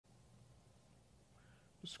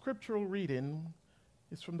The scriptural reading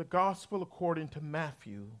is from the Gospel according to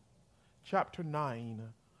Matthew, chapter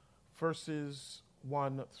 9, verses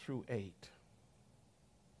 1 through 8.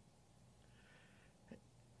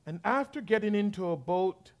 And after getting into a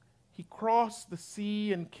boat, he crossed the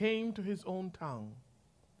sea and came to his own town.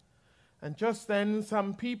 And just then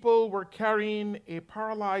some people were carrying a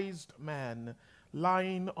paralyzed man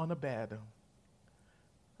lying on a bed.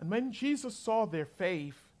 And when Jesus saw their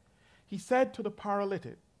faith, he said to the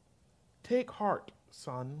paralytic, "Take heart,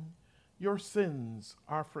 son, your sins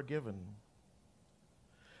are forgiven."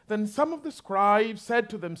 Then some of the scribes said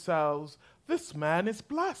to themselves, "This man is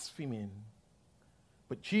blaspheming."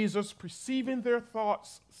 But Jesus, perceiving their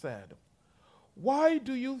thoughts, said, "Why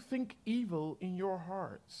do you think evil in your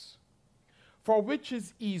hearts? For which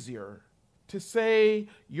is easier, to say,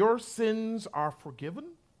 'Your sins are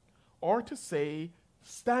forgiven,' or to say,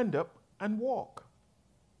 'Stand up and walk'?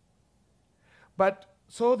 But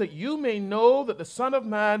so that you may know that the Son of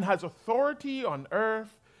Man has authority on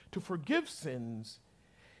earth to forgive sins,"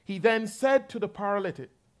 he then said to the paralytic,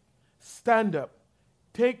 "Stand up,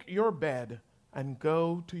 take your bed, and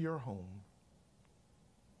go to your home."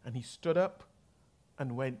 And he stood up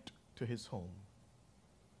and went to his home.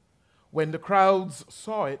 When the crowds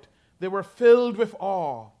saw it, they were filled with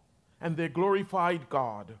awe, and they glorified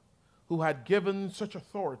God, who had given such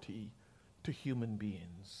authority to human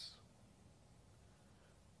beings.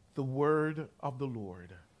 The word of the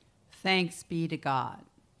Lord. Thanks be to God.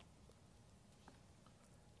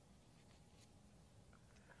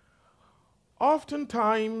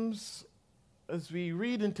 Oftentimes, as we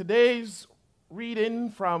read in today's reading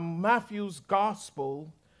from Matthew's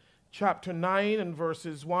Gospel, chapter 9 and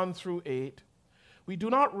verses 1 through 8, we do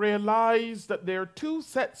not realize that there are two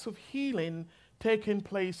sets of healing taking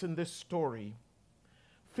place in this story: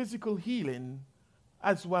 physical healing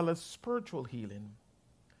as well as spiritual healing.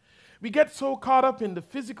 We get so caught up in the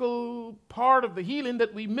physical part of the healing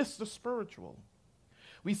that we miss the spiritual.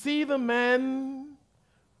 We see the man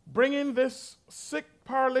bringing this sick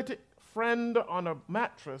paralytic friend on a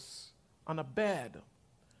mattress, on a bed,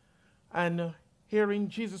 and hearing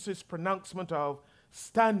Jesus' pronouncement of,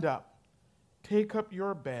 "Stand up, take up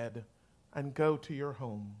your bed, and go to your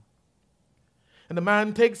home." And the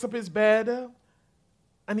man takes up his bed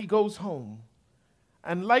and he goes home.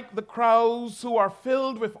 And like the crowds who are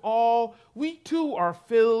filled with awe, we too are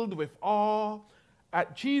filled with awe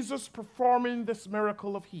at Jesus performing this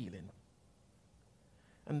miracle of healing.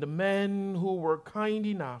 And the men who were kind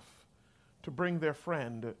enough to bring their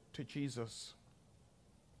friend to Jesus.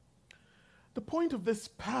 The point of this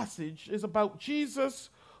passage is about Jesus,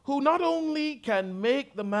 who not only can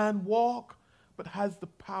make the man walk, but has the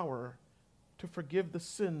power to forgive the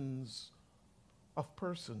sins of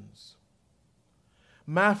persons.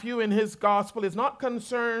 Matthew in his gospel is not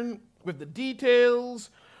concerned with the details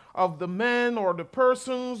of the men or the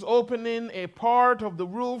persons opening a part of the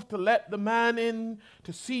roof to let the man in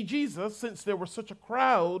to see Jesus, since there was such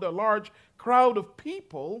a large crowd of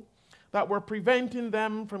people that were preventing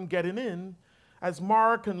them from getting in, as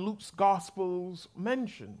Mark and Luke's gospels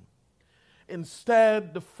mention.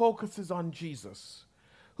 Instead, the focus is on Jesus,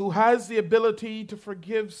 who has the ability to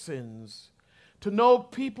forgive sins, to know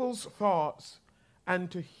people's thoughts,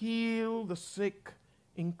 and to heal the sick,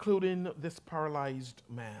 including this paralyzed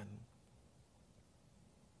man.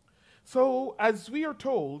 So, as we are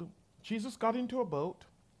told, Jesus got into a boat,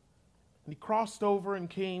 and he crossed over and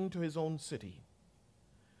came to his own city.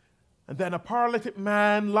 And then a paralytic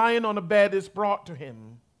man lying on a bed is brought to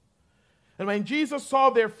him. And when Jesus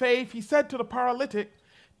saw their faith, he said to the paralytic,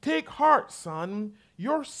 "Take heart, son,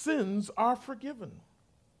 your sins are forgiven."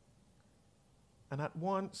 And at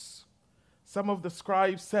once, some of the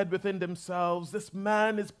scribes said within themselves, "This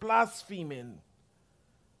man is blaspheming."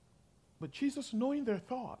 But Jesus, knowing their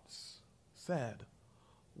thoughts, said,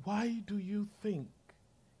 "Why do you think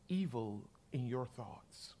evil in your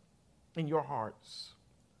thoughts, in your hearts?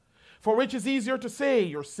 For which is easier, to say,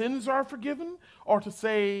 'Your sins are forgiven,' or to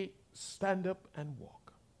say, 'Stand up and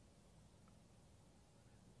walk'?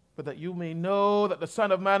 But that you may know that the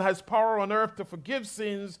Son of Man has power on earth to forgive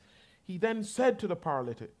sins," he then said to the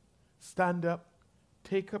paralytic, "Stand up,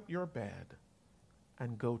 take up your bed,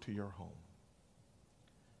 and go to your home."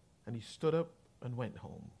 And he stood up and went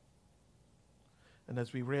home. And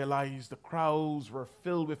as we realize, the crowds were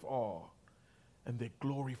filled with awe, and they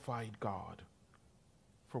glorified God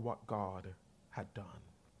for what God had done.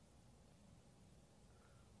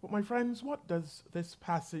 But my friends, what does this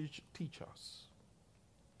passage teach us?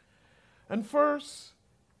 And first,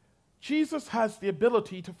 Jesus has the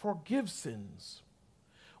ability to forgive sins.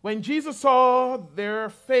 When Jesus saw their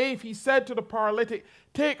faith, he said to the paralytic,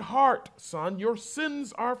 "Take heart, son, your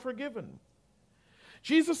sins are forgiven."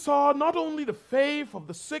 Jesus saw not only the faith of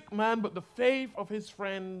the sick man, but the faith of his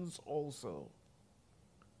friends also.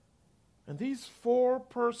 And these four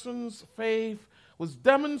persons' faith was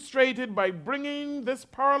demonstrated by bringing this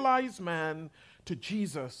paralyzed man to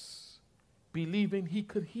Jesus, believing he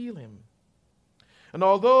could heal him. And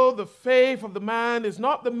although the faith of the man is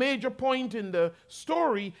not the major point in the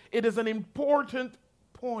story, it is an important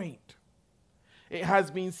point. It has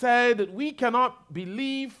been said that we cannot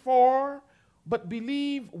believe for, but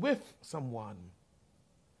believe with someone.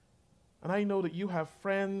 And I know that you have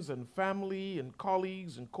friends and family and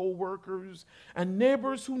colleagues and co-workers and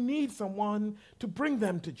neighbors who need someone to bring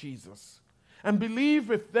them to Jesus and believe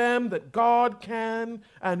with them that God can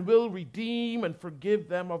and will redeem and forgive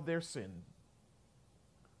them of their sin.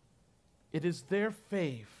 It is their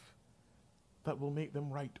faith that will make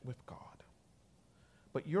them right with God.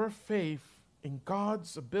 But your faith in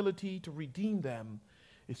God's ability to redeem them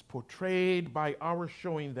is portrayed by our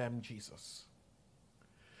showing them Jesus.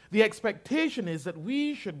 The expectation is that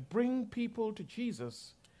we should bring people to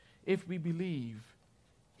Jesus if we believe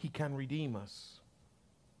he can redeem us.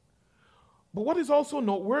 But what is also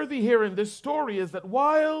noteworthy here in this story is that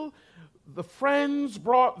while the friends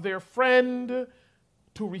brought their friend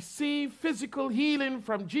to receive physical healing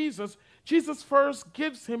from Jesus, Jesus first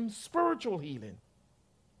gives him spiritual healing.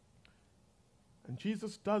 And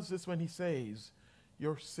Jesus does this when he says,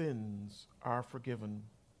 "Your sins are forgiven."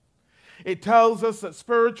 It tells us that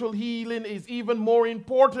spiritual healing is even more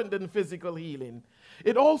important than physical healing.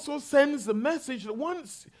 It also sends the message that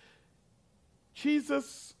once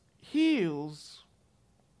Jesus heals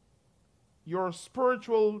your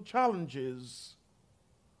spiritual challenges,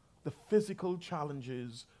 the physical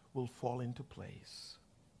challenges will fall into place.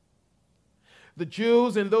 The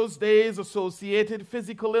Jews in those days associated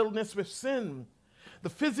physical illness with sin. The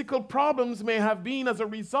physical problems may have been as a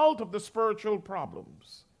result of the spiritual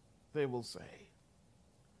problems, they will say.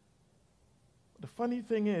 The funny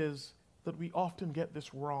thing is that we often get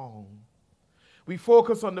this wrong. We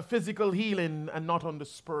focus on the physical healing and not on the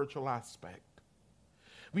spiritual aspect.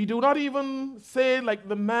 We do not even say, like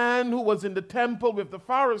the man who was in the temple with the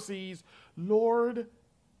Pharisees, "Lord,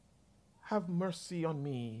 have mercy on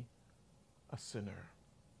me, a sinner."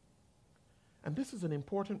 And this is an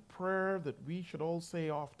important prayer that we should all say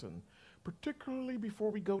often, particularly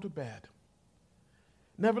before we go to bed.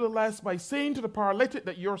 Nevertheless, by saying to the paralytic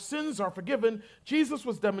that your sins are forgiven, Jesus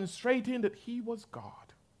was demonstrating that he was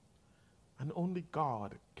God, and only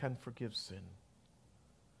God can forgive sin.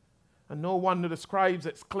 And no wonder the scribes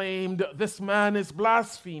exclaimed, "This man is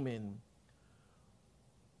blaspheming,"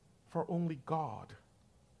 for only God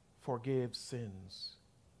forgives sins.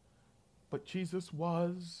 But Jesus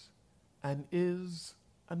was and is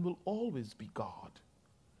and will always be God,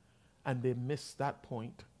 and they missed that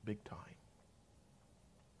point big time.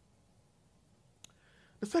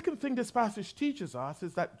 The second thing this passage teaches us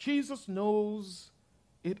is that Jesus knows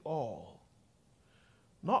it all.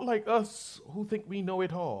 Not like us who think we know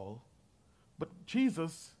it all, but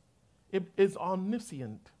Jesus is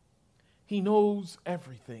omniscient. He knows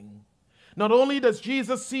everything. Not only does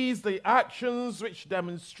Jesus see the actions which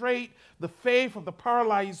demonstrate the faith of the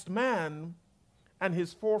paralyzed man and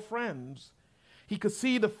his four friends, he could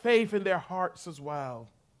see the faith in their hearts as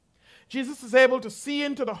well. Jesus is able to see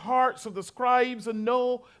into the hearts of the scribes and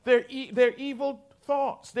know their evil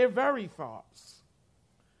thoughts, their very thoughts.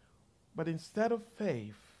 But instead of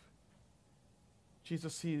faith,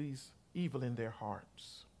 Jesus sees evil in their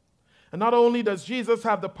hearts. And not only does Jesus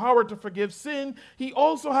have the power to forgive sin, he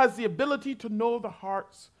also has the ability to know the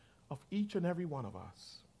hearts of each and every one of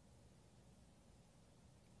us.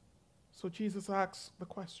 So Jesus asks the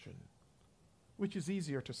question, which is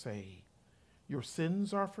easier to say, "Your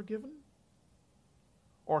sins are forgiven,"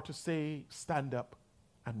 or to say, "Stand up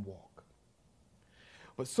and walk"?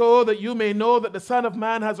 But so that you may know that the Son of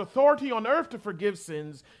Man has authority on earth to forgive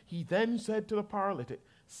sins, he then said to the paralytic,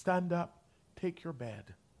 "Stand up, take your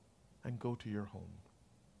bed, and go to your home."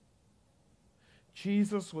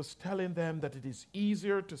 Jesus was telling them that it is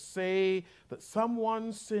easier to say that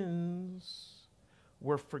someone's sins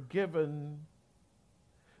were forgiven,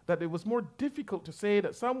 that it was more difficult to say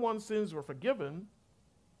that someone's sins were forgiven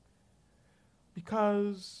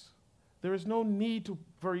because there is no need to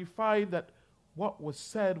verify that what was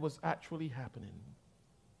said was actually happening.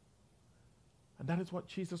 And that is what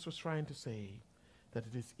Jesus was trying to say, that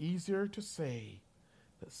it is easier to say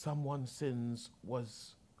that someone's sins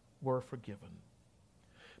were forgiven.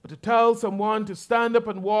 But to tell someone to stand up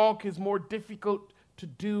and walk is more difficult to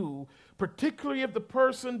do, particularly if the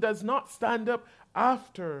person does not stand up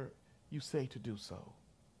after you say to do so.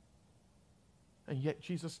 And yet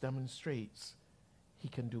Jesus demonstrates he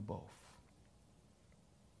can do both.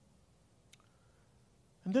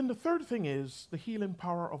 And then the third thing is the healing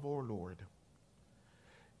power of our Lord.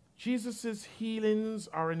 Jesus' healings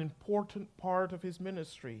are an important part of his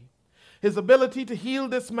ministry. His ability to heal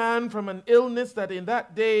this man from an illness that in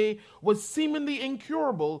that day was seemingly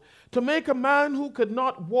incurable, to make a man who could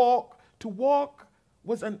not walk to walk,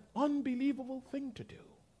 was an unbelievable thing to do.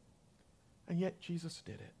 And yet Jesus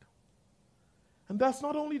did it. And thus,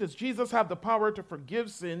 not only does Jesus have the power to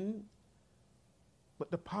forgive sin,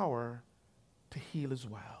 but the power to heal as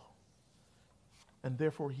well. And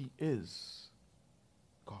therefore he is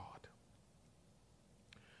God.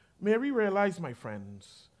 May we realize, my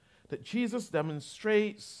friends, that Jesus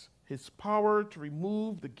demonstrates his power to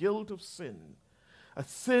remove the guilt of sin, a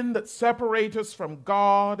sin that separates us from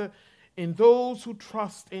God in those who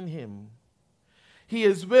trust in him. He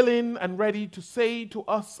is willing and ready to say to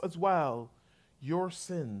us as well, your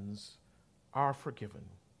sins are forgiven.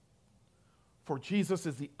 For Jesus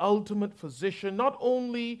is the ultimate physician, not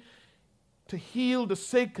only to heal the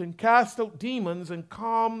sick and cast out demons and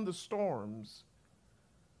calm the storms,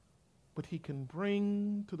 but he can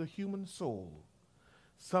bring to the human soul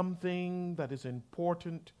something that is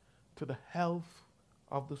important to the health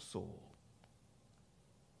of the soul.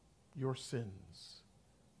 Your sins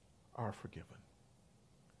are forgiven.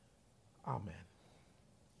 Amen.